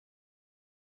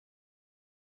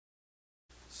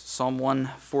Psalm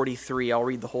 143. I'll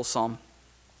read the whole psalm.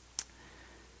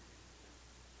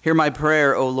 Hear my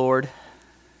prayer, O Lord.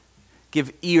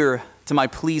 Give ear to my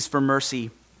pleas for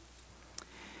mercy.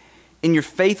 In your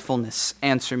faithfulness,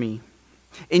 answer me.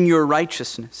 In your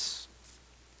righteousness.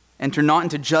 Enter not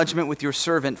into judgment with your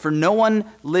servant, for no one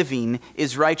living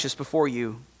is righteous before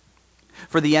you.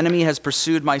 For the enemy has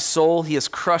pursued my soul. He has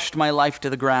crushed my life to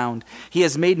the ground. He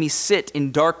has made me sit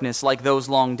in darkness like those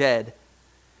long dead.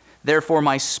 Therefore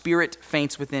my spirit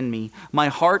faints within me. My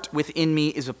heart within me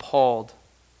is appalled.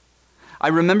 I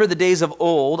remember the days of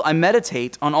old. I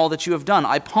meditate on all that you have done.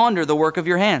 I ponder the work of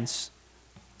your hands.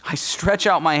 I stretch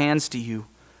out my hands to you.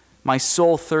 My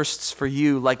soul thirsts for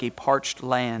you like a parched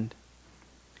land.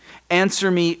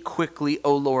 Answer me quickly,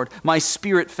 O Lord. My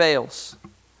spirit fails.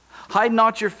 Hide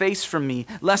not your face from me,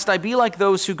 lest I be like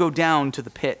those who go down to the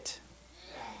pit.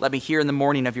 Let me hear in the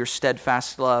morning of your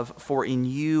steadfast love, for in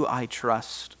you I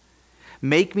trust.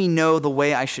 Make me know the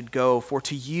way I should go, for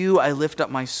to you I lift up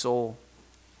my soul.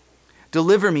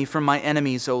 Deliver me from my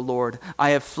enemies, O Lord. I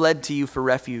have fled to you for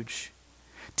refuge.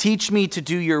 Teach me to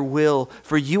do your will,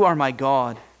 for you are my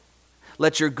God.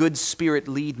 Let your good spirit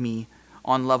lead me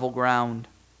on level ground.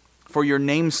 For your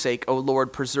name's sake, O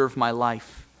Lord, preserve my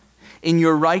life. In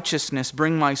your righteousness,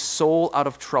 bring my soul out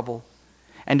of trouble.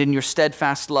 And in your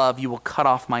steadfast love, you will cut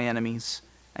off my enemies,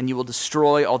 and you will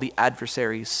destroy all the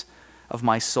adversaries of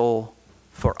my soul,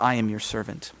 for I am your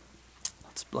servant.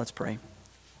 Let's pray.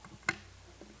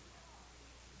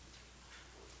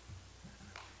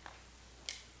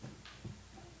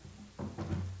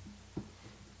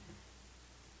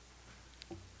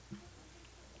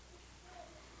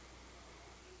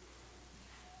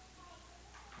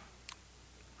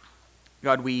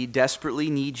 God, we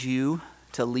desperately need you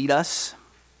to lead us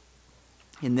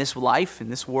in this life,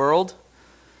 in this world,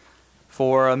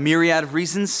 for a myriad of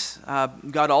reasons,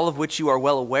 God, all of which you are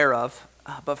well aware of.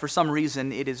 But for some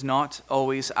reason, it is not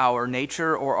always our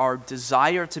nature or our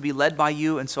desire to be led by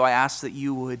you. And so I ask that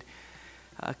you would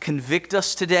convict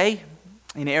us today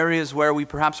in areas where we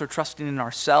perhaps are trusting in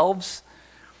ourselves.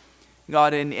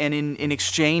 God, and in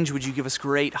exchange, would you give us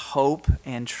great hope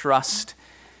and trust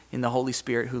in the Holy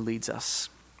Spirit who leads us.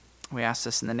 We ask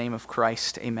this in the name of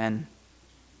Christ. Amen.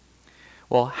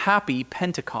 Well, happy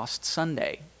Pentecost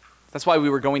Sunday. That's why we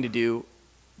were going to do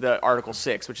the Article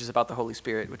 6, which is about the Holy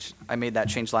Spirit, which I made that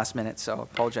change last minute, so I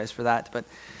apologize for that.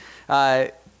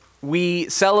 But we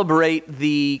celebrate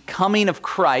the coming of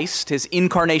Christ, his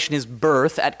incarnation, his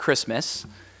birth at Christmas.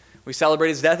 We celebrate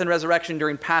his death and resurrection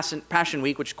during Passion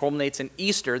Week, which culminates in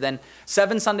Easter. Then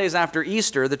 7 Sundays after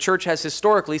Easter, the church has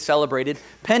historically celebrated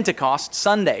Pentecost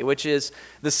Sunday, which is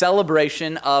the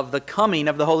celebration of the coming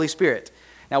of the Holy Spirit.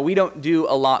 Now, we don't do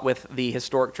a lot with the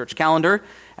historic church calendar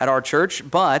at our church,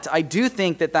 but I do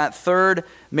think that third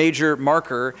major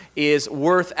marker is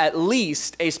worth at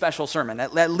least a special sermon,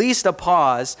 at least a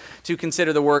pause to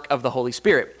consider the work of the Holy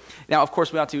Spirit. Now, of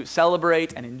course, we ought to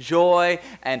celebrate and enjoy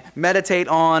and meditate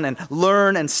on and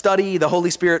learn and study the Holy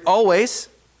Spirit always,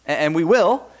 and we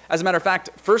will. As a matter of fact,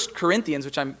 1 Corinthians,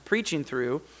 which I'm preaching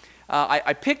through,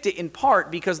 I picked it in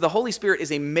part because the Holy Spirit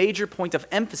is a major point of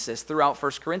emphasis throughout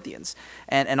 1 Corinthians.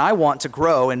 And I want to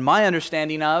grow in my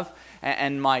understanding of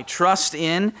and my trust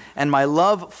in and my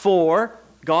love for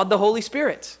God the Holy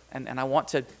Spirit. And I want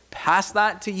to pass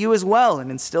that to you as well and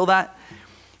instill that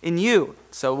in you.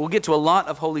 So we'll get to a lot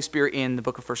of Holy Spirit in the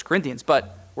book of 1 Corinthians,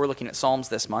 but we're looking at Psalms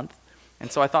this month.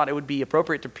 And so I thought it would be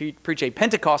appropriate to preach a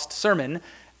Pentecost sermon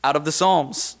out of the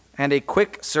Psalms. And a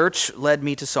quick search led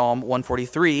me to Psalm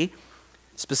 143,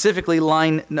 specifically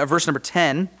verse number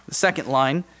 10, the second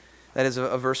line, that is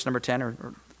a verse number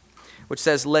 10, which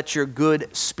says, "Let your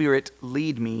good spirit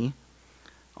lead me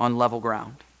on level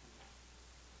ground."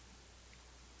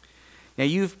 Now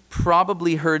you've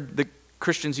probably heard the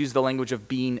Christians use the language of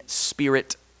being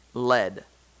spirit-led.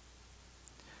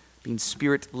 Being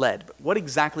spirit-led. But what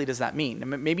exactly does that mean?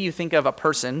 Maybe you think of a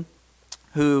person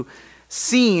who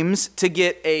seems to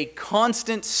get a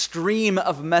constant stream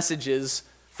of messages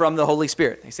from the Holy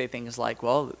Spirit. They say things like,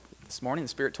 well, this morning the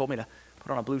Spirit told me to put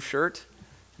on a blue shirt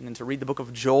and then to read the book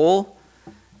of Joel.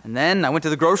 And then I went to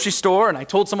the grocery store and I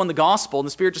told someone the gospel and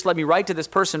the Spirit just led me right to this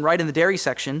person right in the dairy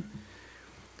section.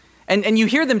 And you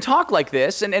hear them talk like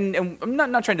this, and I'm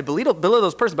not trying to belittle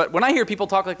those persons, but when I hear people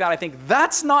talk like that, I think,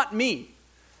 that's not me,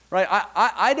 right?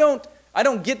 I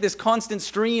don't get this constant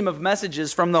stream of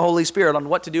messages from the Holy Spirit on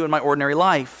what to do in my ordinary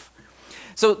life.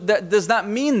 So does that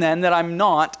mean then that I'm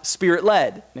not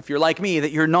Spirit-led? If you're like me,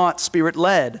 that you're not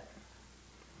Spirit-led?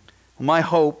 Well, my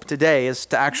hope today is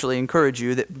to actually encourage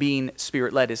you that being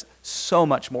Spirit-led is so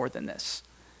much more than this.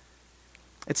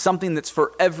 It's something that's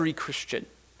for every Christian.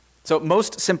 So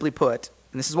most simply put,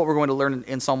 and this is what we're going to learn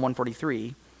in Psalm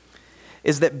 143,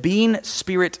 is that being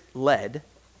Spirit-led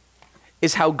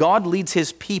is how God leads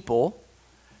his people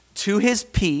to his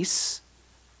peace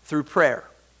through prayer.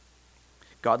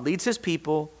 God leads his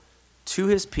people to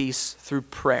his peace through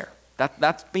prayer.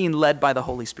 That's being led by the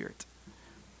Holy Spirit.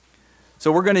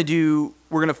 So we're going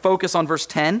to focus on verse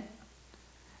 10,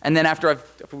 and then after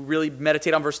if we really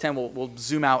meditate on verse 10, we'll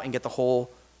zoom out and get the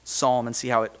whole psalm and see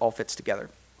how it all fits together.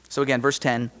 So again, verse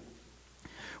 10,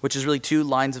 which is really 2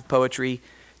 lines of poetry.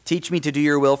 Teach me to do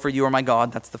your will, for you are my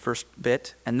God. That's the first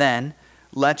bit. And then,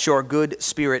 let your good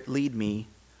Spirit lead me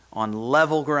on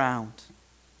level ground.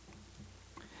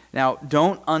 Now,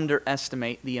 don't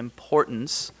underestimate the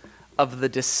importance of the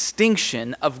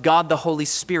distinction of God the Holy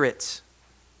Spirit.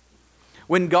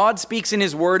 When God speaks in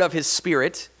his word of his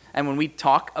Spirit, and when we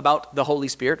talk about the Holy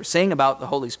Spirit, or saying about the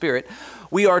Holy Spirit,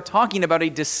 we are talking about a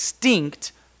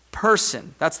distinct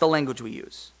person. That's the language we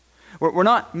use. We're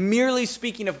not merely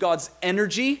speaking of God's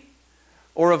energy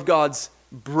or of God's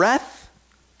breath.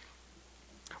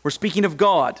 We're speaking of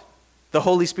God, the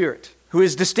Holy Spirit, who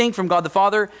is distinct from God the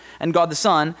Father and God the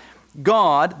Son.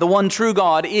 God, the one true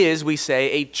God, is, we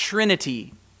say, a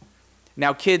Trinity.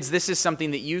 Now, kids, this is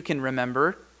something that you can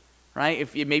remember, right?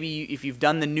 If you've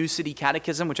done the New City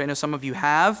Catechism, which I know some of you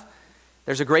have,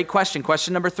 there's a great question.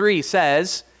 Question number 3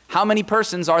 says, how many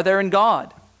persons are there in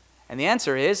God? And the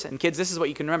answer is, and kids, this is what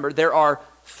you can remember, there are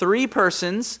 3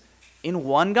 persons in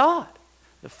one God.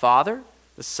 The Father,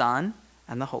 the Son,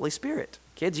 and the Holy Spirit.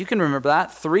 Kids, you can remember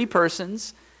that. 3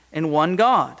 persons in one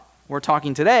God. We're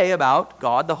talking today about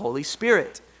God, the Holy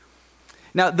Spirit.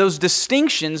 Now, those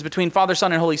distinctions between Father,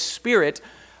 Son, and Holy Spirit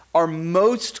are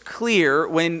most clear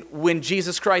when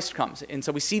Jesus Christ comes. And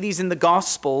so we see these in the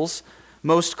Gospels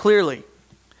most clearly.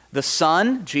 The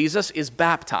Son, Jesus, is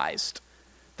baptized.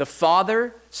 The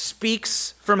Father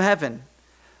speaks from heaven.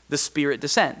 The Spirit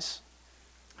descends.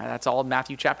 That's all in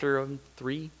Matthew chapter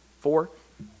 3, 4.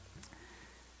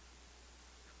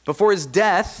 Before his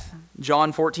death,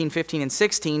 John 14, 15, and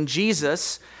 16,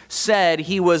 Jesus said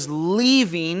he was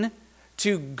leaving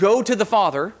to go to the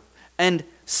Father and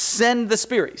send the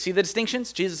Spirit. See the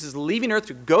distinctions? Jesus is leaving earth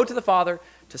to go to the Father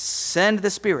to send the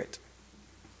Spirit.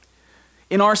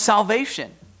 In our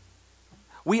salvation,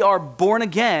 we are born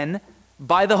again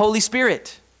by the Holy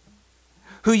Spirit,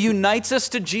 who unites us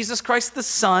to Jesus Christ the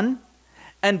Son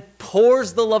and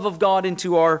pours the love of God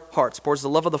into our hearts, pours the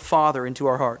love of the Father into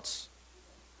our hearts.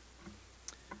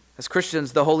 As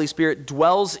Christians, the Holy Spirit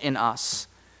dwells in us,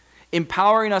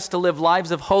 empowering us to live lives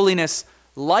of holiness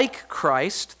like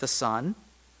Christ the Son,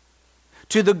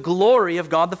 to the glory of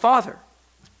God the Father.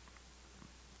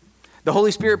 The Holy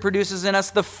Spirit produces in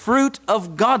us the fruit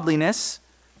of godliness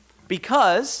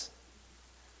because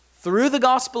through the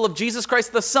gospel of Jesus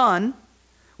Christ the Son,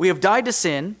 we have died to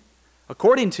sin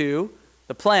according to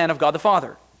the plan of God the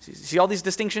Father. See all these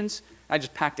distinctions? I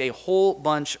just packed a whole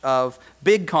bunch of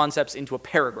big concepts into a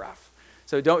paragraph.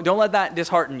 So don't let that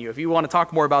dishearten you. If you want to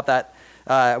talk more about that,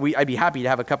 I'd be happy to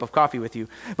have a cup of coffee with you.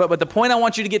 But the point I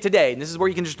want you to get today, and this is where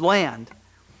you can just land,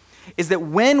 is that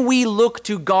when we look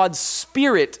to God's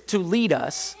Spirit to lead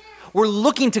us, we're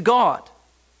looking to God.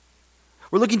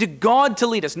 We're looking to God to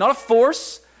lead us. Not a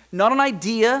force, not an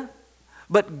idea,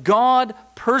 but God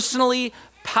personally,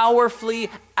 powerfully,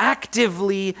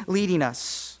 actively leading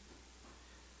us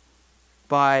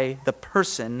by the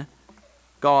person,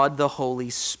 God the Holy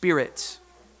Spirit.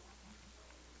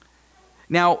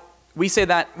 Now, we say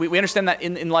that, we understand that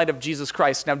in light of Jesus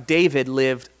Christ. Now, David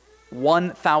lived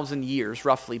 1,000 years,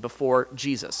 roughly, before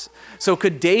Jesus. So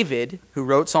could David, who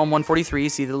wrote Psalm 143,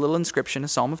 see the little inscription, a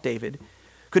Psalm of David,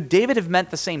 could David have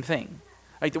meant the same thing?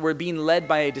 Like that we're being led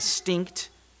by a distinct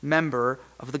member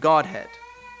of the Godhead?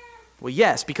 Well,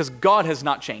 yes, because God has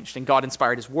not changed, and God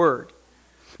inspired his word.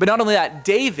 But not only that,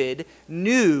 David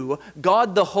knew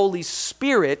God the Holy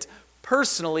Spirit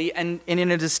personally and in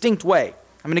a distinct way.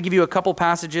 I'm going to give you a couple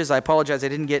passages. I apologize, I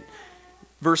didn't get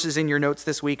verses in your notes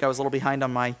this week. I was a little behind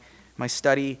on my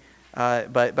study,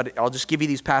 but I'll just give you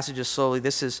these passages slowly.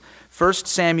 This is 1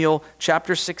 Samuel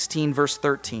chapter 16, verse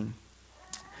 13.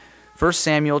 1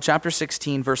 Samuel chapter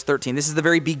 16, verse 13. This is the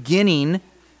very beginning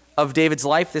of David's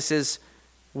life. This is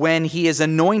when he is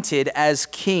anointed as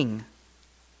king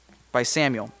by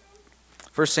Samuel.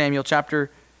 1 Samuel chapter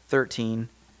 13,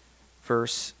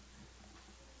 verse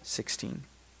 16.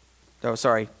 Oh,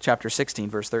 sorry, chapter 16,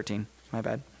 verse 13. My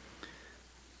bad.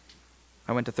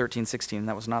 I went to 13, 16, and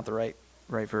that was not the right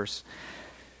verse.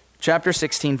 Chapter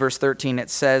 16, verse 13, it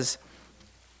says,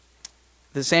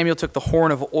 that Samuel took the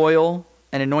horn of oil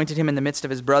and anointed him in the midst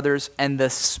of his brothers, and the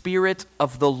Spirit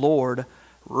of the Lord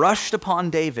rushed upon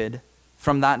David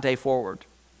from that day forward.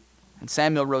 And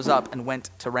Samuel rose up and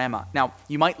went to Ramah. Now,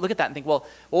 you might look at that and think, well,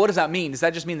 what does that mean? Does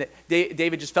that just mean that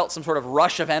David just felt some sort of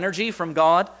rush of energy from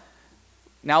God?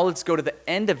 Now let's go to the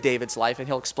end of David's life, and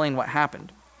he'll explain what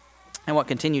happened and what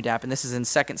continued to happen. This is in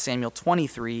 2 Samuel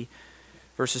 23,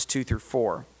 verses 2 through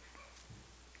 4.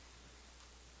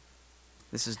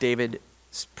 This is David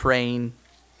praying,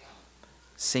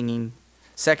 singing.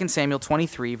 2 Samuel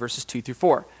 23, verses 2 through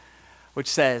 4, which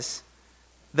says,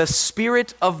 "The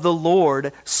Spirit of the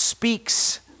Lord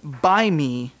speaks by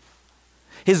me.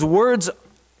 His word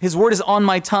is on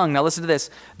my tongue." Now listen to this.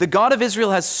 "The God of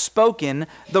Israel has spoken.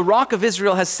 The Rock of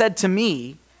Israel has said to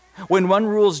me, when one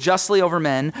rules justly over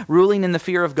men, ruling in the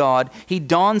fear of God, he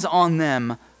dawns on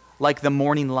them like the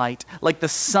morning light, like the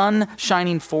sun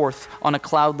shining forth on a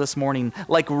cloudless morning,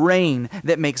 like rain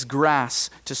that makes grass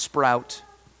to sprout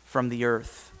from the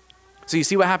earth." So you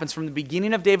see what happens from the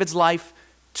beginning of David's life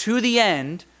to the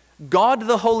end. God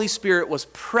the Holy Spirit was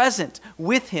present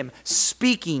with him,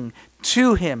 speaking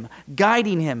to him,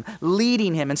 guiding him,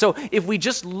 leading him. And so if we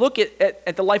just look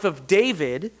at the life of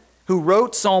David, who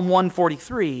wrote Psalm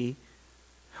 143,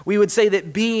 we would say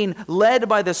that being led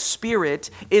by the Spirit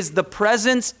is the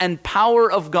presence and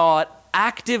power of God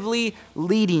actively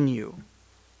leading you.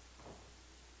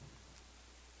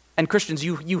 And Christians,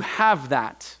 you have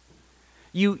that.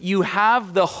 You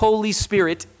have the Holy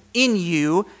Spirit in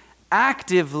you,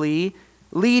 actively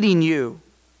leading you.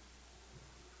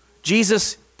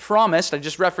 Jesus promised, I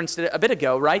just referenced it a bit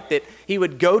ago, right, that he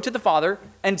would go to the Father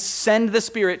and send the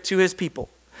Spirit to his people.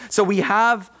 So we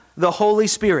have the Holy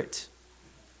Spirit.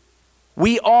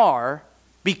 We are,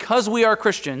 because we are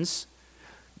Christians,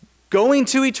 going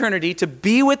to eternity to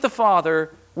be with the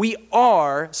Father. We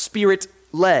are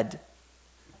Spirit-led.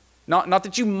 Not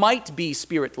that you might be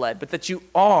Spirit-led, but that you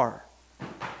are.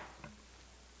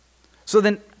 So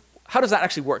then, how does that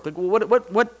actually work? Like, what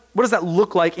does that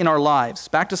look like in our lives?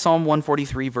 Back to Psalm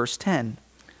 143, verse 10.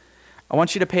 I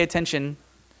want you to pay attention,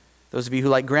 those of you who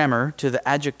like grammar, to the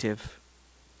adjective.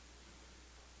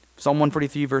 Psalm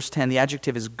 143, verse 10, the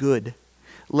adjective is good.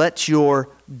 "Let your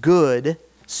good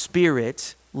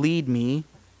Spirit lead me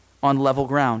on level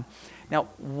ground." Now,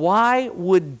 why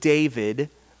would David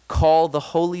call the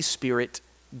Holy Spirit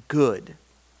good?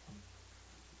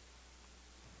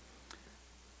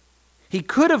 He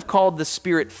could have called the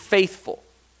Spirit faithful.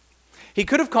 He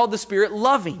could have called the Spirit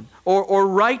loving or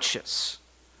righteous.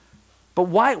 But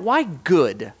why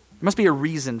good? There must be a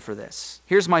reason for this.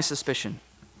 Here's my suspicion.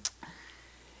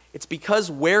 It's because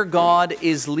where God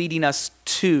is leading us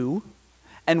to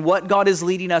and what God is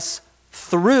leading us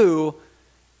through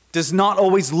does not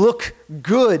always look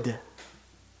good.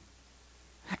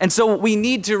 And so we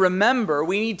need to remember,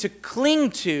 we need to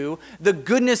cling to the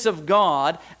goodness of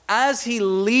God as he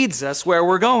leads us where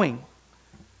we're going.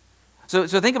 So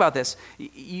think about this.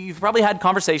 You've probably had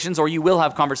conversations, or you will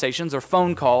have conversations or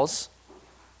phone calls,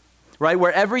 right,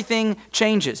 where everything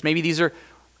changes. Maybe these are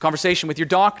conversation with your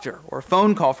doctor, or a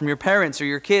phone call from your parents or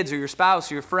your kids or your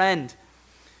spouse or your friend,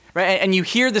 right? And you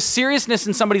hear the seriousness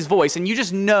in somebody's voice, and you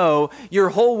just know your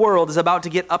whole world is about to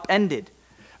get upended,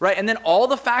 right? And then all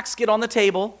the facts get on the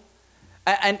table,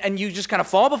 and you just kind of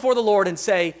fall before the Lord and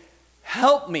say,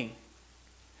 "Help me."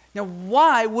 Now,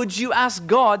 why would you ask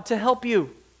God to help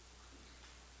you?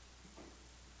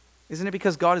 Isn't it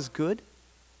because God is good?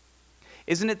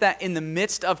 Isn't it that in the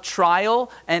midst of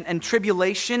trial and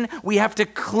tribulation, we have to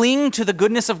cling to the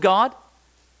goodness of God?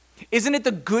 Isn't it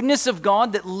the goodness of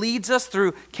God that leads us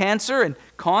through cancer and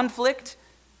conflict,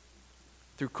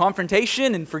 through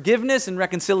confrontation and forgiveness and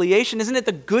reconciliation? Isn't it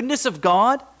the goodness of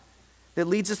God that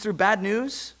leads us through bad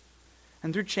news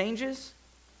and through changes?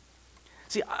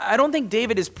 See, I don't think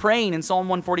David is praying in Psalm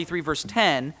 143, verse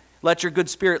 10, "Let your good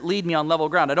Spirit lead me on level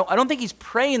ground." I don't think he's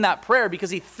praying that prayer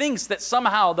because he thinks that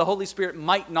somehow the Holy Spirit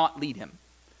might not lead him.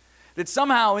 That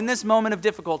somehow in this moment of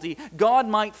difficulty, God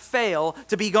might fail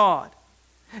to be God.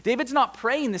 David's not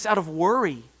praying this out of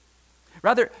worry.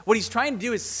 Rather, what he's trying to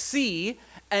do is see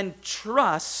and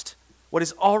trust what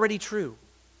is already true.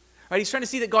 Right? He's trying to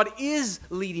see that God is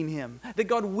leading him, that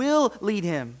God will lead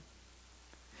him.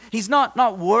 He's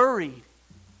not worried.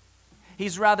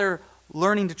 He's rather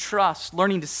learning to trust,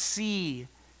 learning to see.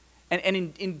 And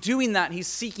in doing that, he's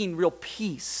seeking real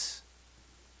peace.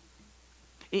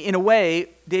 In a way,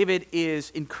 David is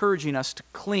encouraging us to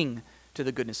cling to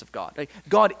the goodness of God. Right?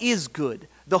 God is good.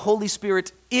 The Holy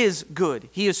Spirit is good.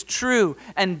 He is true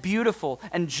and beautiful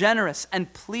and generous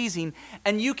and pleasing.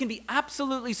 And you can be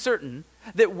absolutely certain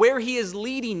that where he is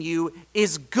leading you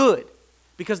is good,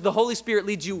 because the Holy Spirit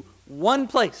leads you one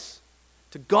place,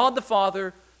 to God the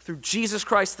Father through Jesus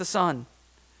Christ the Son.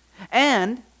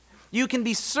 And you can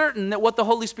be certain that what the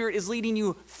Holy Spirit is leading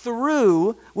you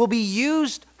through will be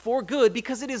used for good,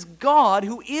 because it is God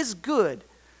who is good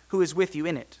who is with you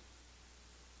in it.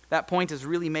 That point is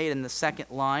really made in the second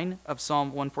line of Psalm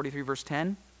 143, verse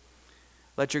 10.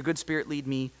 Let your good spirit lead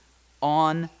me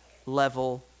on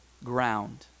level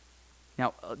ground.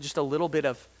 Now, just a little bit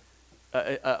of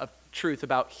truth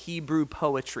about Hebrew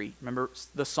poetry. Remember,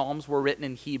 the Psalms were written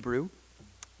in Hebrew.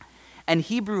 And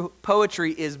Hebrew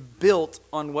poetry is built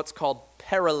on what's called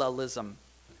parallelism,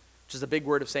 which is a big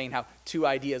word of saying how two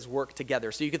ideas work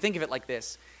together. So you could think of it like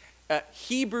this.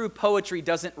 Hebrew poetry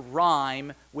doesn't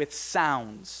rhyme with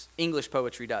sounds. English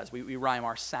poetry does. We rhyme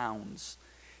our sounds.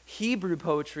 Hebrew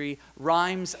poetry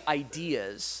rhymes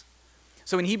ideas.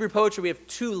 So in Hebrew poetry, we have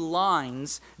two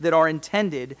lines that are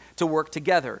intended to work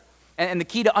together. And the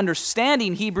key to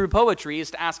understanding Hebrew poetry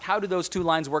is to ask, how do those two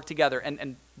lines work together?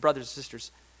 And brothers and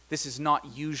sisters, this is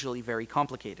not usually very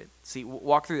complicated. See,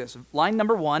 walk through this. Line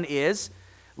number 1 is,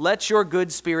 let your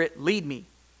good spirit lead me.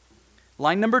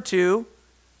 Line number 2,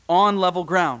 on level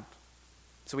ground.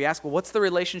 So we ask, well, what's the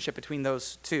relationship between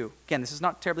those two? Again, this is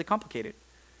not terribly complicated.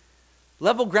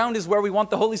 Level ground is where we want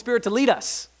the Holy Spirit to lead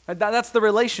us. That's the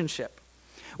relationship,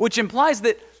 which implies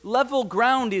that level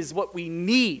ground is what we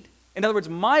need. In other words,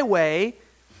 my way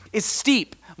is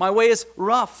steep. My way is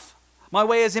rough. My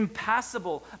way is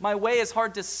impassable. My way is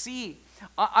hard to see.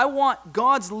 I want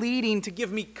God's leading to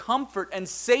give me comfort and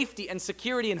safety and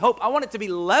security and hope. I want it to be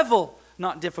level,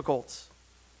 not difficult.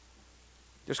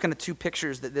 There's kind of two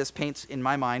pictures that this paints in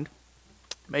my mind.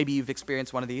 Maybe you've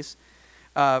experienced one of these.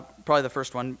 Probably the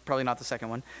first one, probably not the second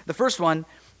one. The first one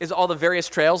is all the various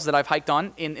trails that I've hiked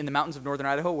on in the mountains of northern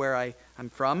Idaho, where I'm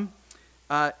from.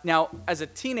 Now, as a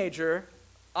teenager,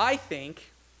 I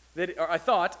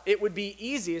thought it would be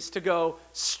easiest to go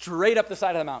straight up the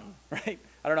side of the mountain, right?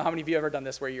 I don't know how many of you have ever done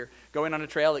this, where you're going on a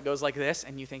trail that goes like this,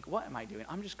 and you think, what am I doing?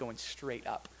 I'm just going straight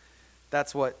up.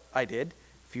 That's what I did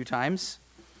a few times.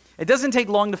 It doesn't take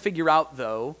long to figure out,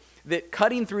 though, that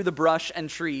cutting through the brush and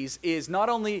trees is not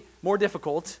only more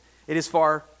difficult, it is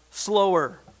far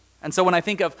slower. And so when I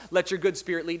think of let your good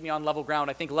spirit lead me on level ground,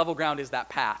 I think level ground is that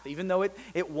path. Even though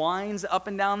it winds up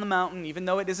and down the mountain, even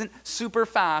though it isn't super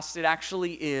fast, it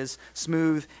actually is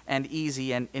smooth and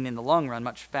easy, and in the long run,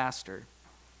 much faster.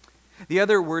 The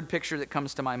other word picture that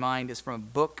comes to my mind is from a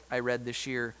book I read this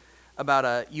year about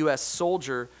a U.S.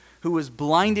 soldier who was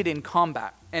blinded in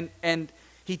combat. And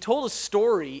he told a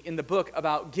story in the book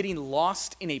about getting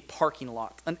lost in a parking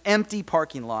lot, an empty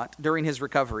parking lot, during his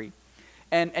recovery.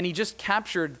 And he just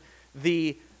captured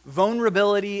the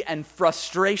vulnerability and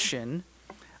frustration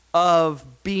of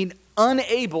being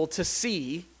unable to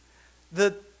see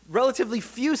the relatively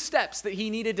few steps that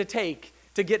he needed to take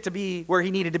to get to be where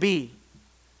he needed to be.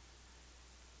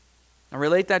 Now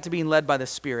relate that to being led by the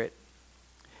Spirit.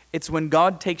 It's when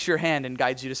God takes your hand and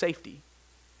guides you to safety.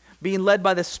 Being led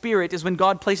by the Spirit is when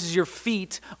God places your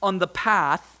feet on the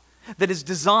path that is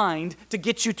designed to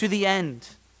get you to the end.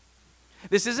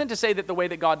 This isn't to say that the way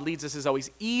that God leads us is always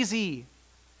easy.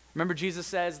 Remember, Jesus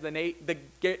says the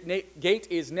gate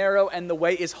is narrow and the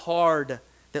way is hard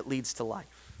that leads to life.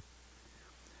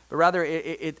 But rather,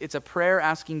 it's a prayer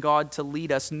asking God to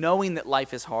lead us, knowing that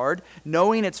life is hard,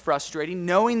 knowing it's frustrating,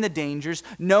 knowing the dangers,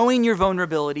 knowing your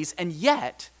vulnerabilities, and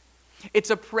yet it's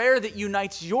a prayer that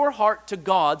unites your heart to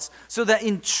God's so that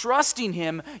in trusting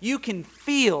Him, you can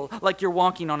feel like you're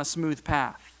walking on a smooth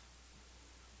path.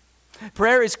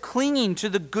 Prayer is clinging to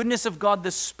the goodness of God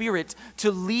the Spirit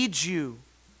to lead you.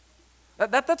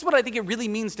 That's what I think it really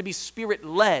means to be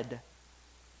Spirit-led.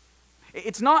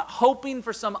 It's not hoping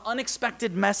for some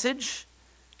unexpected message,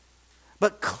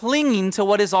 but clinging to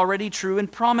what is already true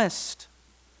and promised.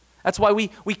 That's why we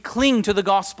cling to the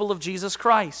gospel of Jesus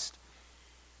Christ.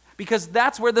 Because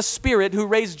that's where the Spirit who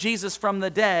raised Jesus from the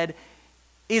dead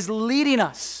is leading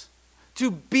us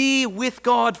to be with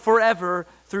God forever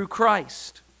through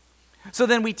Christ. So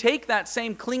then we take that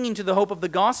same clinging to the hope of the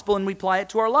gospel and we apply it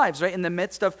to our lives, right? In the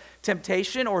midst of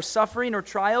temptation or suffering or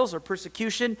trials or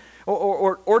persecution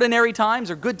or ordinary times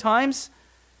or good times,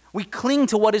 we cling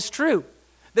to what is true,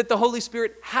 that the Holy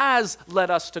Spirit has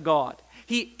led us to God.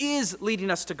 He is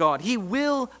leading us to God. He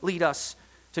will lead us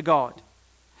to God.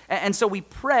 And so we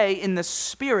pray in the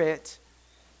Spirit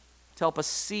to help us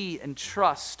see and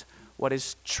trust what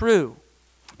is true.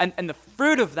 And the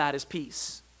fruit of that is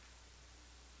peace.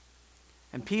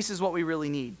 And peace is what we really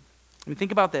need. I mean,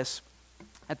 think about this.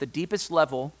 At the deepest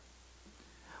level,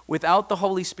 without the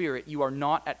Holy Spirit, you are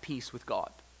not at peace with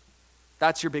God.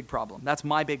 That's your big problem. That's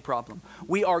my big problem.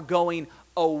 We are going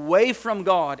away from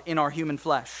God in our human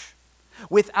flesh.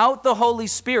 Without the Holy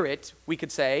Spirit, we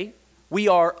could say, we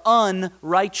are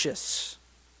unrighteous.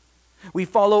 We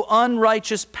follow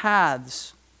unrighteous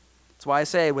paths. That's why I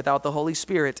say, without the Holy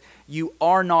Spirit, you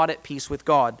are not at peace with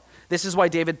God. This is why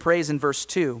David prays in verse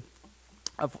 2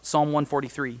 of Psalm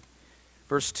 143.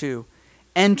 Verse 2,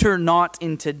 enter not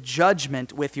into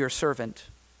judgment with your servant,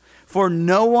 for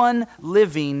no one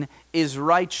living is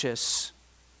righteous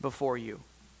before you.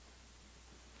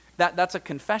 That's a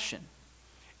confession.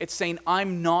 It's saying,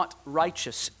 I'm not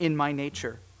righteous in my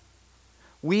nature.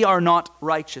 We are not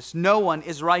righteous. No one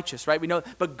is righteous, right? We know,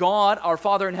 but God, our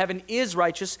Father in heaven, is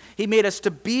righteous. He made us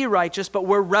to be righteous, but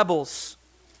we're rebels.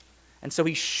 And so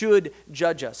he should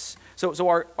judge us. So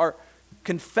our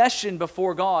confession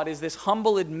before God is this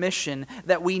humble admission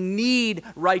that we need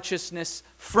righteousness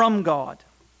from God.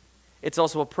 It's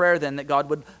also a prayer then that God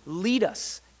would lead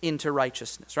us into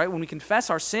righteousness, right? When we confess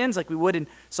our sins like we would in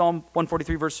Psalm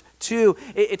 143 verse 2,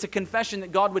 it's a confession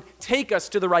that God would take us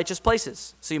to the righteous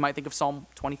places. So you might think of Psalm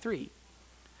 23.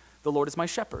 The Lord is my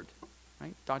shepherd,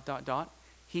 right? ...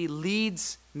 He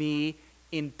leads me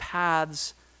in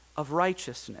paths of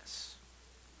righteousness.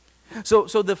 So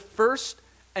the first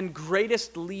and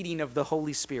greatest leading of the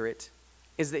Holy Spirit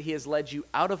is that he has led you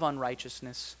out of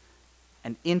unrighteousness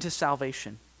and into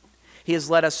salvation. He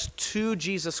has led us to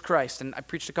Jesus Christ, and I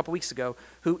preached a couple weeks ago,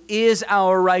 who is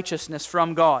our righteousness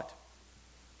from God.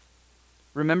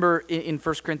 Remember in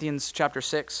 1 Corinthians chapter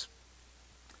 6,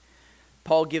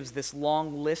 Paul gives this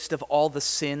long list of all the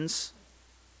sins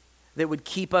that would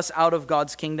keep us out of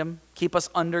God's kingdom, keep us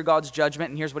under God's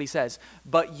judgment, and here's what he says.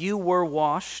 But you were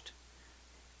washed,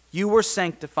 you were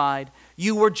sanctified,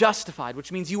 you were justified,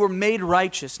 which means you were made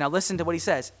righteous. Now listen to what he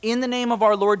says. In the name of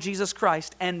our Lord Jesus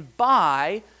Christ and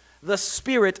by the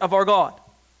Spirit of our God.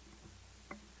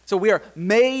 So we are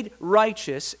made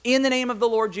righteous in the name of the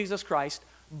Lord Jesus Christ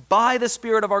by the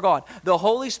Spirit of our God. The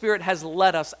Holy Spirit has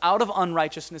led us out of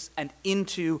unrighteousness and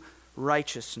into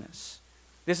righteousness.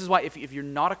 This is why if you're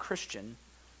not a Christian,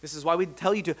 this is why we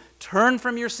tell you to turn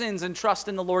from your sins and trust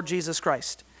in the Lord Jesus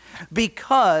Christ.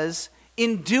 Because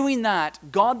in doing that,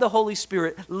 God the Holy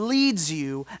Spirit leads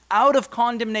you out of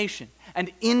condemnation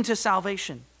and into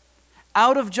salvation,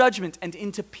 out of judgment and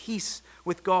into peace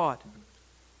with God.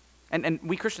 And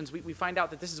we Christians, we find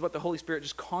out that this is what the Holy Spirit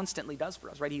just constantly does for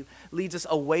us, right? He leads us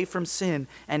away from sin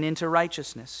and into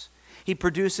righteousness. He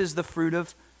produces the fruit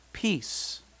of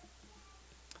peace.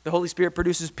 The Holy Spirit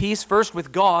produces peace first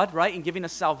with God, right, in giving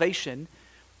us salvation,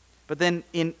 but then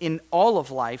in all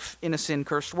of life in a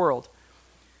sin-cursed world.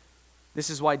 This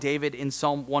is why David in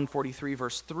Psalm 143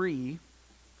 verse 3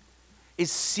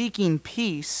 is seeking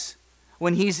peace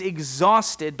when he's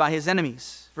exhausted by his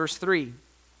enemies. Verse 3.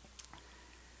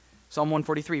 Psalm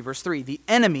 143, verse 3. The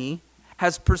enemy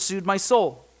has pursued my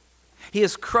soul. He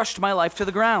has crushed my life to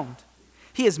the ground.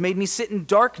 He has made me sit in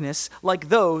darkness like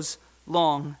those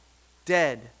long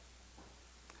dead.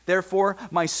 Therefore,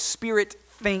 my spirit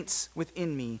faints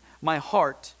within me. My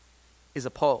heart is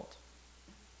appalled.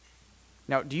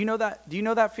 Now, do you know that? Do you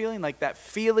know that feeling? Like that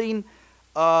feeling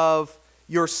of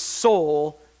your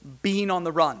soul being on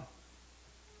the run.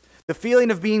 The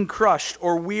feeling of being crushed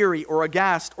or weary or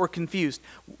aghast or confused.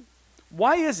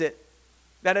 Why is it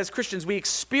that as Christians we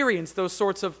experience those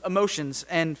sorts of emotions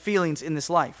and feelings in this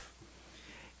life?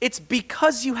 It's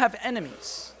because you have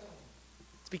enemies.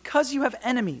 It's because you have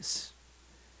enemies.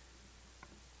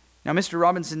 Now, Mr.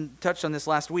 Robinson touched on this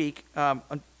last week.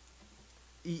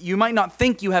 You might not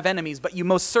think you have enemies, but you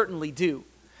most certainly do.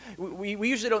 We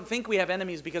usually don't think we have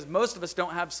enemies because most of us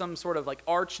don't have some sort of like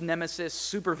arch nemesis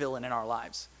supervillain in our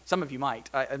lives. Some of you might,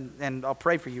 and I'll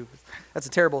pray for you. That's a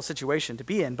terrible situation to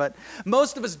be in, but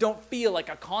most of us don't feel like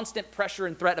a constant pressure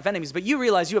and threat of enemies, but you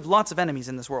realize you have lots of enemies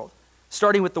in this world,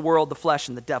 starting with the world, the flesh,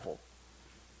 and the devil.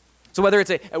 So whether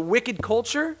it's a wicked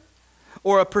culture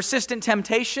or a persistent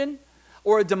temptation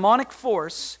or a demonic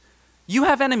force, you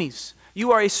have enemies.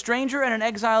 You are a stranger and an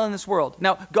exile in this world.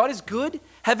 Now, God is good.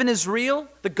 Heaven is real.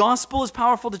 The gospel is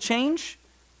powerful to change.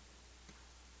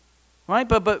 Right?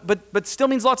 But still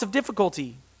means lots of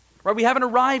difficulty. Right? We haven't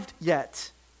arrived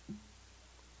yet.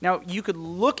 Now, you could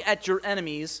look at your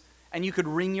enemies and you could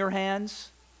wring your hands,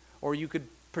 or you could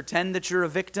pretend that you're a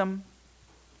victim.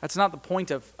 That's not the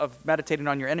point of meditating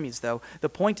on your enemies, though. The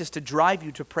point is to drive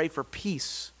you to pray for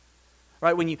peace.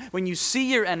 Right? When you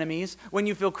see your enemies, when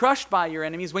you feel crushed by your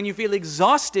enemies, when you feel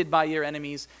exhausted by your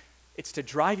enemies, it's to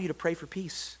drive you to pray for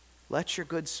peace. Let your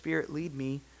good spirit lead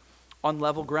me on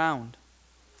level ground.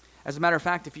 As a matter of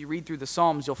fact, if you read through the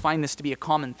Psalms, you'll find this to be a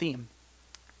common theme.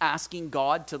 Asking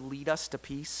God to lead us to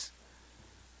peace.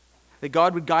 That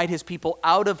God would guide his people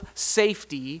God would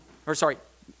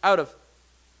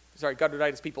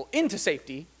guide his people into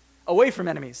safety, away from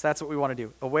enemies. That's what we want to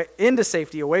do. Into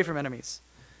safety, away from enemies.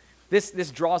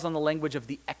 This draws on the language of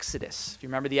the Exodus. If you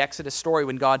remember the Exodus story,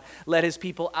 when God led his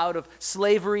people out of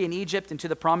slavery in Egypt into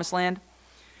the promised land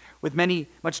with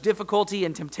much difficulty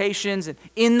and temptations and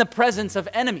in the presence of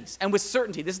enemies and with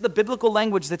certainty. This is the biblical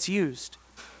language that's used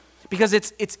because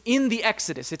it's in the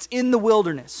Exodus. It's in the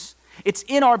wilderness. It's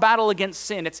in our battle against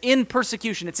sin. It's in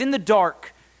persecution. It's in the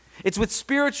dark. It's with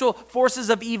spiritual forces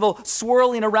of evil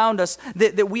swirling around us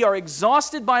that we are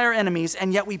exhausted by our enemies,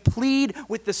 and yet we plead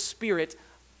with the Spirit,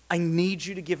 I need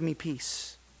you to give me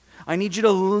peace. I need you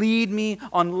to lead me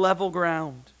on level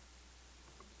ground.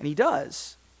 And he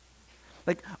does.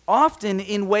 Like often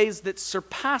in ways that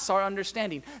surpass our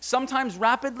understanding. Sometimes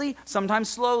rapidly, sometimes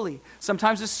slowly.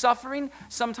 Sometimes with suffering,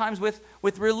 sometimes with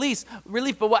relief.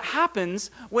 But what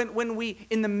happens when we,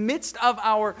 in the midst of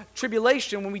our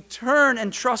tribulation, when we turn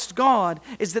and trust God,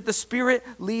 is that the Spirit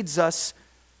leads us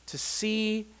to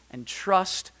see and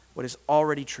trust what is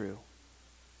already true.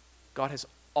 God has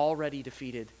already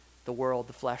defeated the world,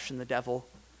 the flesh, and the devil.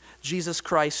 Jesus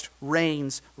Christ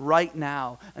reigns right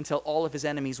now until all of his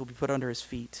enemies will be put under his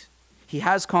feet. He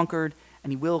has conquered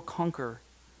and he will conquer.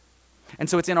 And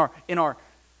so it's in our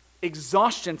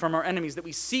exhaustion from our enemies that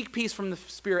we seek peace from the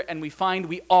Spirit and we find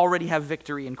we already have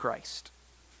victory in Christ.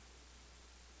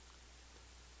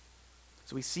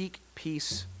 So we seek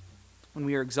peace when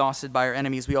we are exhausted by our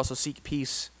enemies. We also seek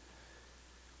peace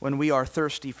when we are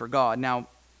thirsty for God. Now,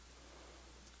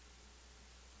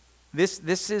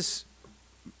 this is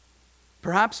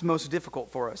perhaps most difficult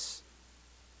for us.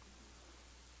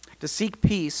 To seek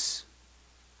peace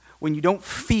when you don't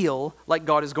feel like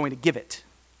God is going to give it.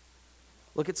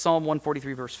 Look at Psalm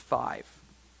 143, verse 5.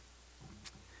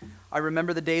 I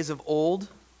remember the days of old.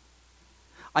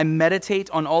 I meditate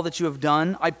on all that you have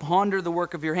done. I ponder the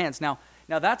work of your hands. Now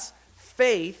that's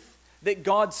faith that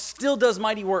God still does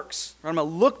mighty works. I'm going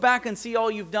to look back and see all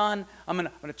you've done. I'm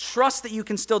going to trust that you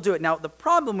can still do it. Now, the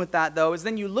problem with that, though, is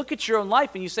then you look at your own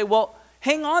life and you say, well,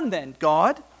 hang on then,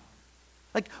 God.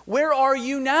 Like, where are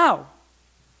you now?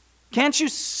 Can't you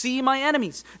see my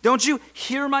enemies? Don't you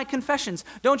hear my confessions?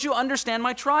 Don't you understand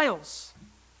my trials?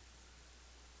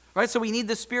 Right? So we need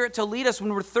the Spirit to lead us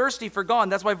when we're thirsty for God.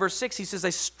 And that's why verse 6, he says,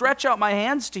 I stretch out my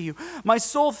hands to you. My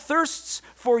soul thirsts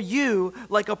for you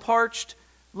like a parched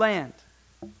land.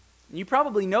 You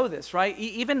probably know this, right?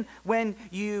 Even when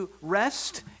you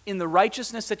rest in the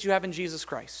righteousness that you have in Jesus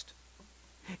Christ,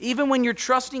 even when you're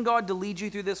trusting God to lead you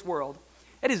through this world,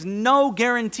 it is no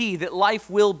guarantee that life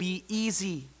will be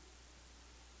easy.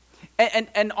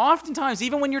 And oftentimes,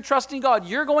 even when you're trusting God,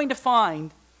 you're going to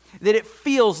find that it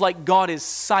feels like God is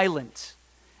silent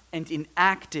and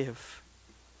inactive.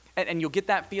 And you'll get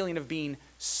that feeling of being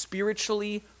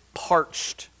spiritually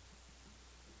parched.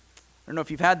 I don't know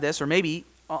if you've had this, or maybe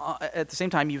at the same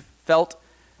time you've felt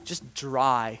just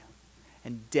dry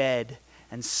and dead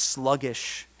and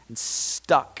sluggish and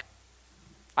stuck.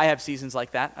 I have seasons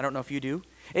like that. I don't know if you do.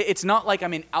 It's not like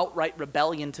I'm in outright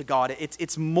rebellion to God.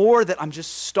 It's more that I'm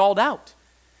just stalled out,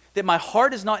 that my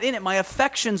heart is not in it. My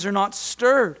affections are not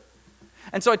stirred.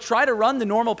 And so I try to run the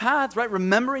normal path, right?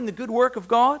 Remembering the good work of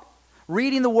God,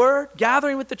 reading the Word,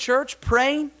 gathering with the church,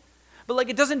 praying. But like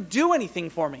it doesn't do anything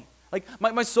for me. Like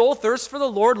my soul thirsts for the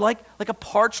Lord like a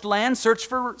parched land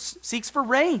seeks for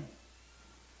rain.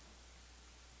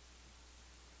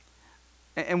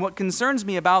 And what concerns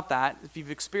me about that, if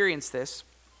you've experienced this,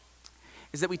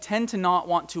 is that we tend to not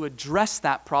want to address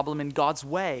that problem in God's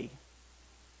way.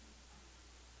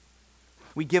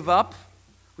 We give up,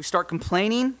 we start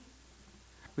complaining,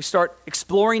 we start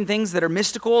exploring things that are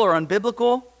mystical or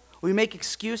unbiblical, we make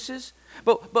excuses.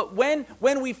 But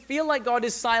when we feel like God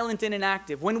is silent and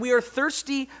inactive, when we are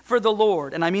thirsty for the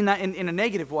Lord, and I mean that in a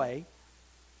negative way,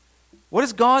 what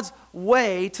is God's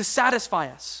way to satisfy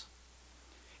us?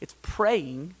 It's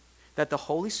praying that the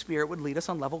Holy Spirit would lead us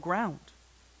on level ground.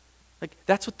 Like,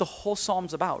 that's what the whole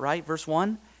psalm's about, right? Verse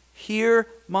 1, hear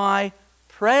my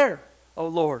prayer, O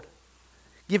Lord.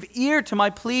 Give ear to my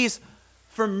pleas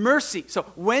for mercy. So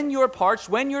when you're parched,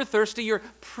 when you're thirsty, you're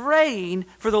praying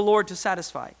for the Lord to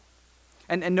satisfy.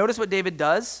 And notice what David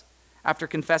does after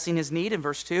confessing his need in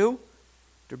verse 2,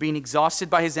 after being exhausted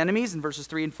by his enemies in verses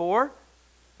 3 and 4,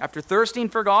 after thirsting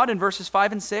for God in verses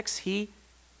 5 and 6, he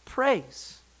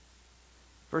prays.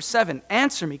 Verse 7,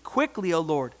 answer me quickly, O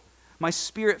Lord. My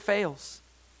spirit fails.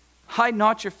 Hide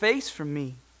not your face from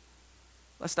me,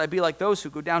 lest I be like those who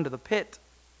go down to the pit.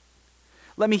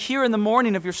 Let me hear in the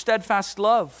morning of your steadfast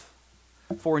love,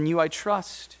 for in you I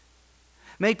trust.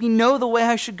 Make me know the way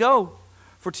I should go,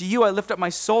 for to you I lift up my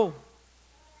soul.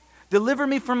 Deliver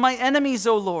me from my enemies,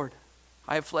 O Lord.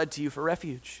 I have fled to you for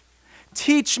refuge.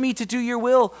 Teach me to do your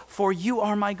will, for you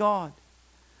are my God.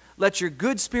 Let your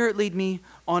good spirit lead me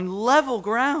on level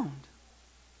ground.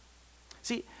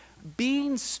 See,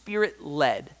 being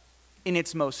Spirit-led in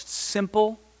its most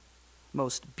simple,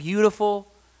 most beautiful,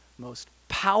 most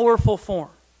powerful form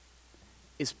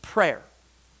is prayer.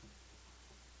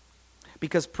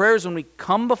 Because prayer is when we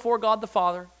come before God the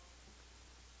Father,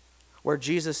 where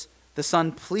Jesus the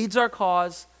Son pleads our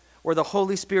cause, where the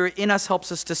Holy Spirit in us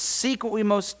helps us to seek what we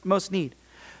most need.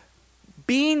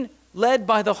 Being led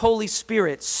by the Holy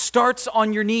Spirit starts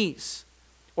on your knees,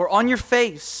 or on your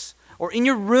face, or in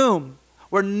your room,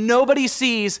 where nobody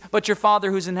sees but your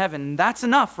Father who's in heaven. That's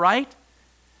enough, right?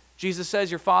 Jesus says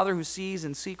your Father who sees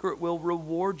in secret will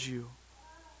reward you.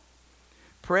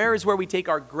 Prayer is where we take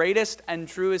our greatest and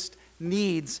truest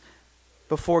needs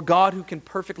before God who can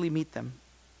perfectly meet them.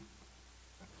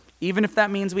 Even if that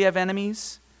means we have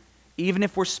enemies, even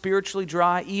if we're spiritually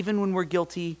dry, even when we're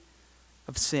guilty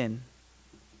of sin,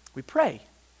 we pray.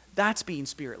 That's being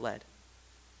Spirit-led.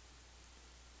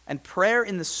 And prayer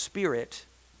in the Spirit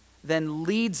then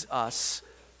leads us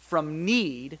from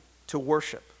need to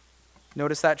worship.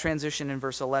 Notice that transition in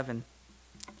verse 11,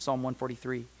 Psalm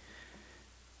 143.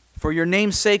 For your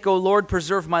name's sake, O Lord,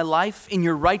 preserve my life. In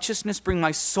your righteousness, bring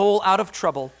my soul out of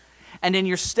trouble. And in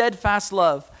your steadfast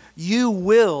love, you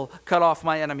will cut off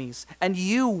my enemies, and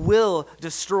you will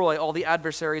destroy all the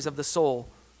adversaries of the soul,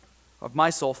 of my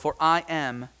soul, for I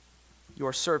am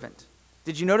your servant.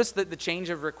 Did you notice the change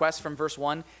of request from verse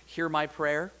 1, hear my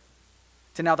prayer,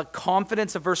 to now the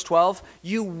confidence of verse 12,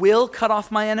 you will cut off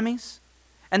my enemies?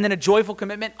 And then a joyful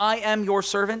commitment, I am your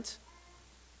servant.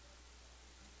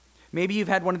 Maybe you've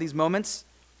had one of these moments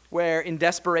where in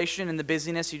desperation, in the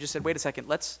busyness, you just said, wait a second,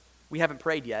 we haven't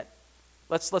prayed yet.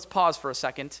 Let's pause for a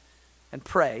second and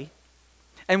pray.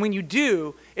 And when you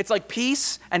do, it's like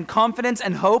peace and confidence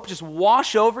and hope just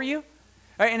wash over you.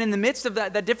 Right? And in the midst of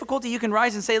that difficulty, you can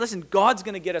rise and say, listen, God's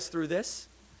going to get us through this.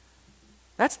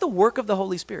 That's the work of the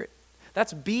Holy Spirit.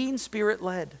 That's being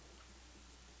Spirit-led.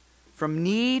 From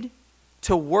need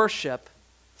to worship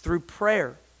through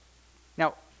prayer.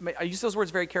 Now, I use those words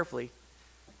very carefully.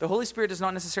 The Holy Spirit does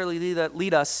not necessarily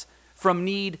lead us from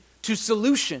need to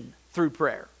solution through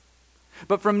prayer,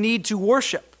 but from need to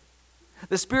worship.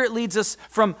 The Spirit leads us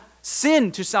from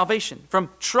sin to salvation, from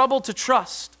trouble to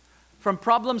trust, from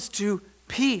problems to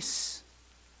peace.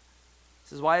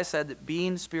 This is why I said that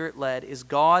being Spirit-led is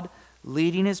God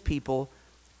leading his people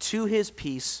to his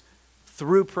peace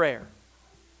through prayer.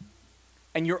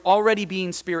 And you're already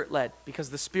being Spirit-led because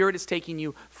the Spirit is taking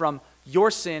you from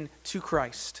your sin to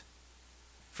Christ,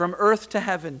 from earth to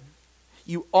heaven.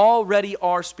 You already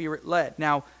are Spirit-led.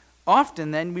 Now,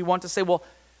 often then we want to say, well,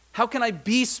 how can I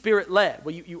be Spirit-led?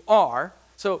 Well, you are.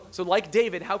 So like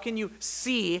David, how can you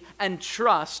see and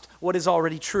trust what is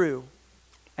already true?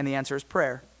 And the answer is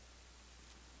prayer.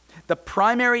 The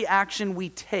primary action we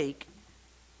take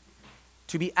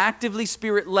to be actively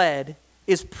Spirit-led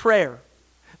is prayer.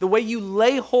 The way you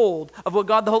lay hold of what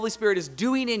God the Holy Spirit is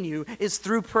doing in you is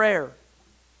through prayer.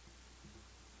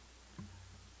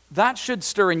 That should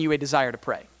stir in you a desire to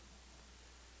pray.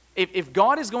 If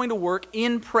God is going to work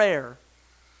in prayer,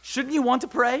 shouldn't you want to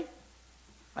pray?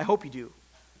 I hope you do.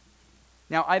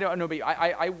 Now, I don't know, but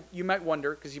you might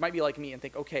wonder, because you might be like me and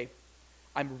think, okay,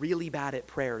 I'm really bad at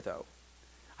prayer, though.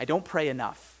 I don't pray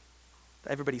enough.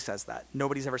 Everybody says that.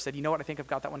 Nobody's ever said, you know what, I think I've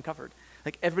got that one covered.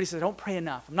 Like everybody says, I don't pray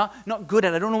enough. I'm not good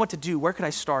at it. I don't know what to do. Where could I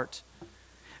start?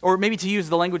 Or maybe to use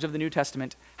the language of the New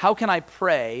Testament, how can I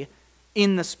pray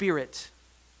in the Spirit?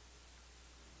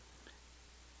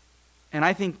 And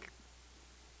I think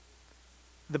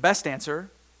the best answer,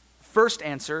 first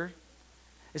answer,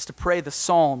 is to pray the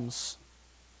Psalms.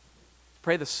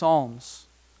 Pray the Psalms,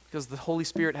 because the Holy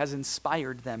Spirit has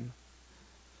inspired them.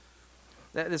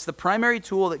 That is the primary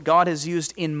tool that God has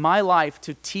used in my life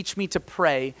to teach me to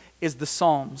pray is the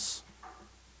Psalms.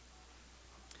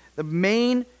 The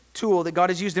main tool that God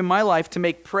has used in my life to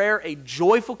make prayer a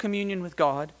joyful communion with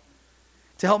God,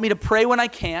 to help me to pray when I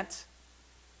can't,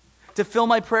 to fill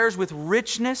my prayers with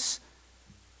richness,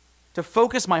 to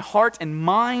focus my heart and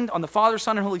mind on the Father,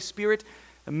 Son, and Holy Spirit.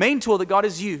 The main tool that God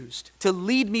has used to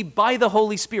lead me by the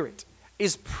Holy Spirit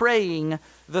is praying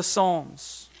the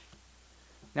Psalms.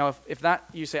 Now, if that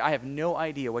you say, I have no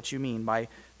idea what you mean by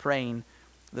praying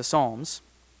the Psalms,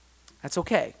 that's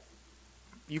okay.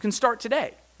 You can start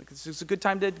today. This is a good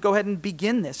time to go ahead and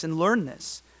begin this and learn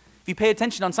this. If you pay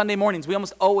attention on Sunday mornings, we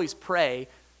almost always pray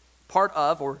part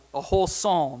of or a whole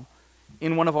psalm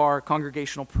in one of our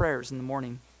congregational prayers in the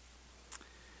morning.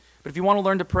 But if you want to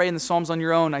learn to pray in the Psalms on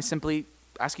your own, I simply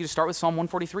ask you to start with Psalm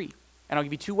 143. And I'll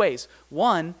give you two ways.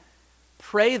 One,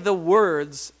 pray the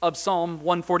words of Psalm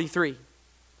 143.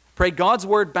 Pray God's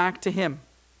word back to him.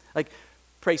 Like,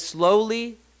 pray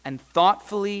slowly and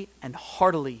thoughtfully and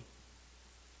heartily.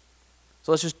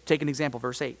 So let's just take an example,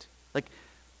 verse 8. Like,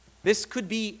 this could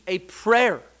be a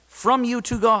prayer from you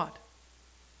to God.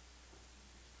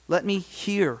 Let me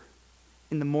hear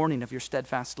in the morning of your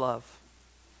steadfast love,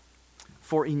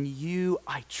 for in you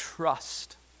I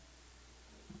trust.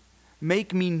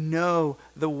 Make me know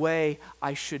the way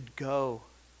I should go,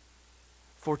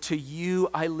 for to you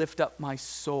I lift up my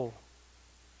soul.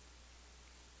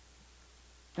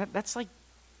 That's like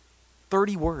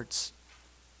 30 words.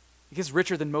 It gets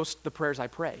richer than most of the prayers I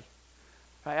pray.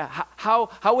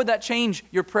 How would that change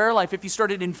your prayer life if you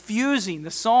started infusing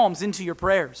the Psalms into your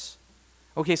prayers?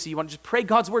 Okay, so you want to just pray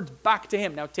God's words back to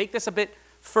him. Now take this a bit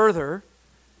further.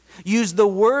 Use the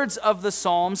words of the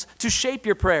Psalms to shape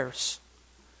your prayers.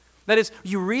 That is,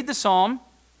 you read the Psalm,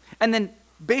 and then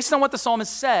based on what the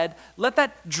psalmist said, let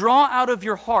that draw out of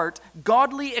your heart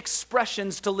godly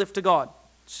expressions to lift to God.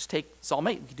 Let's just take Psalm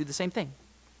 8. We can do the same thing.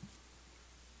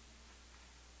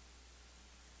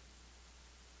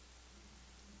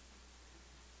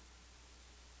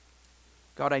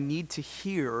 God, I need to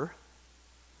hear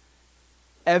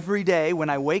every day when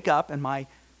I wake up and my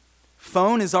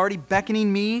phone is already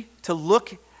beckoning me to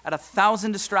look at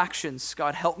 1,000 distractions.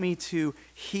 God, help me to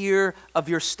hear of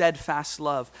your steadfast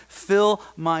love. Fill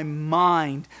my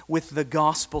mind with the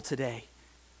gospel today.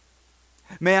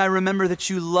 May I remember that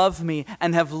you love me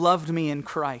and have loved me in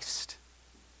Christ.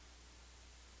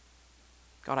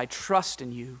 God, I trust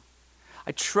in you.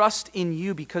 I trust in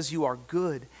you because you are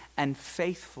good and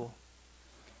faithful,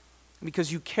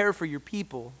 because you care for your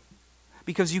people,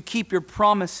 because you keep your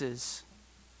promises.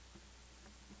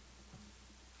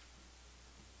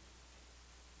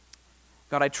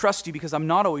 God, I trust you because I'm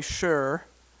not always sure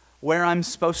where I'm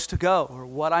supposed to go or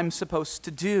what I'm supposed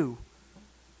to do.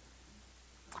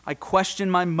 I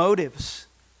question my motives.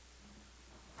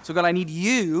 So God, I need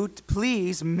you to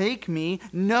please make me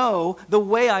know the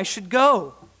way I should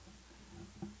go.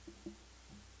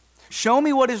 Show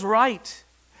me what is right.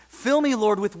 Fill me,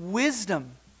 Lord, with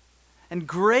wisdom and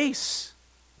grace.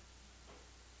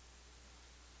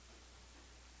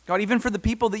 God, even for the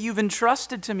people that you've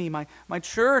entrusted to me, my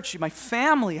church, my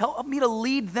family, help me to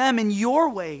lead them in your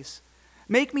ways.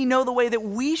 Make me know the way that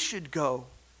we should go.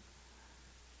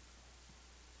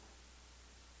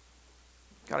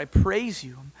 God, I praise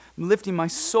you. I'm lifting my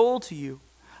soul to you.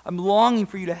 I'm longing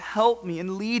for you to help me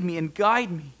and lead me and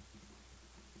guide me.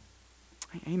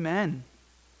 Amen.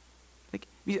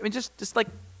 Just like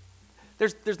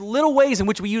there's little ways in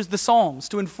which we use the Psalms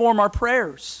to inform our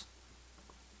prayers.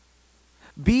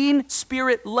 Being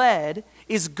Spirit-led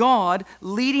is God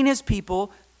leading his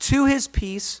people to his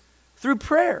peace through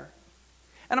prayer.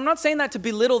 And I'm not saying that to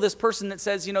belittle this person that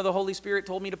says, the Holy Spirit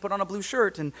told me to put on a blue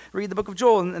shirt and read the book of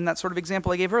Joel, and that sort of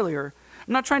example I gave earlier.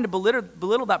 I'm not trying to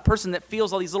belittle that person that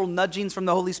feels all these little nudgings from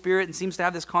the Holy Spirit and seems to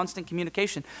have this constant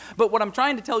communication. But what I'm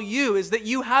trying to tell you is that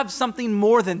you have something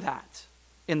more than that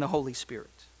in the Holy Spirit.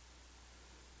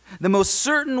 The most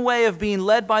certain way of being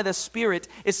led by the Spirit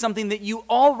is something that you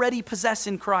already possess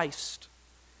in Christ.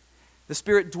 The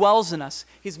Spirit dwells in us.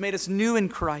 He's made us new in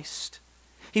Christ.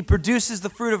 He produces the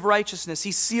fruit of righteousness.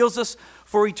 He seals us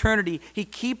for eternity. He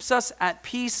keeps us at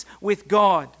peace with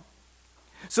God.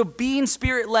 So being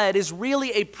Spirit-led is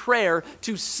really a prayer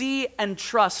to see and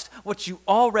trust what you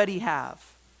already have.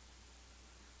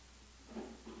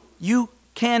 You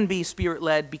can be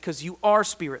Spirit-led because you are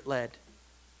Spirit-led.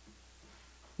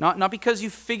 Not because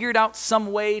you figured out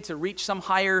some way to reach some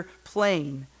higher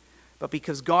plane, but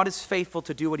because God is faithful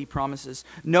to do what he promises.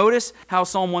 Notice how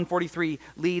Psalm 143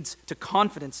 leads to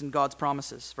confidence in God's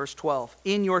promises. Verse 12,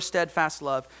 in your steadfast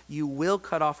love, you will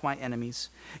cut off my enemies.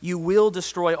 You will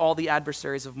destroy all the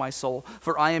adversaries of my soul,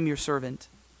 for I am your servant.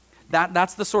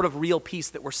 That's the sort of real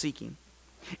peace that we're seeking.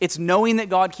 It's knowing that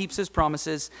God keeps his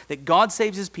promises, that God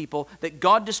saves his people, that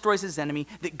God destroys his enemy,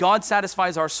 that God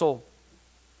satisfies our soul.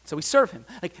 So we serve him.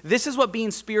 This is what being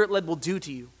Spirit-led will do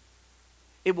to you.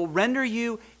 It will render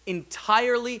you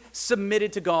entirely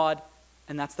submitted to God,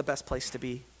 and that's the best place to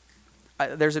be.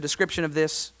 There's a description of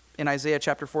this in Isaiah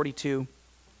chapter 42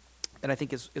 that I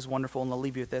think is wonderful, and I'll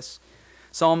leave you with this.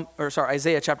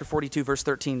 Isaiah chapter 42, verse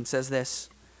 13 says this: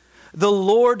 the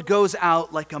Lord goes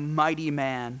out like a mighty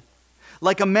man.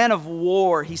 Like a man of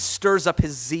war, he stirs up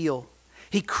his zeal.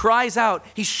 He cries out,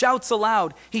 he shouts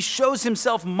aloud, he shows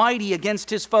himself mighty against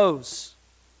his foes.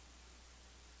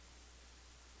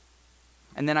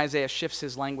 And then Isaiah shifts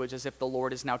his language as if the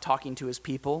Lord is now talking to his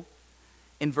people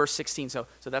in verse 16. So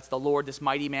that's the Lord, this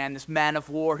mighty man, this man of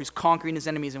war who's conquering his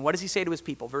enemies. And what does he say to his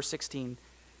people? Verse 16,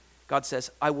 God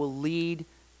says, I will lead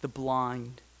the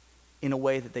blind in a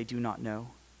way that they do not know.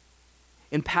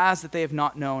 In paths that they have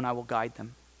not known, I will guide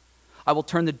them. I will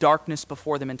turn the darkness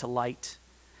before them into light,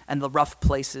 and the rough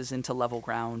places into level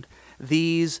ground.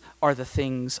 These are the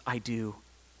things I do,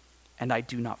 and I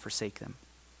do not forsake them.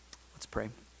 Let's pray.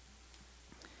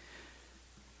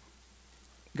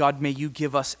 God, may you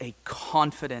give us a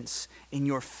confidence in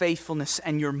your faithfulness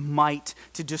and your might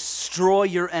to destroy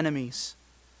your enemies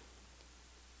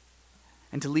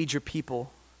and to lead your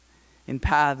people in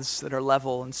paths that are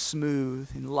level and smooth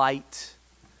and light.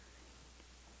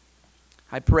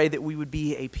 I pray that we would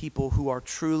be a people who are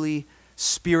truly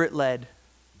Spirit-led.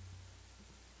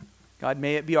 God,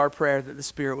 may it be our prayer that the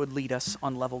Spirit would lead us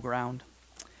on level ground.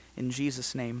 In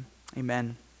Jesus' name,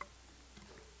 amen.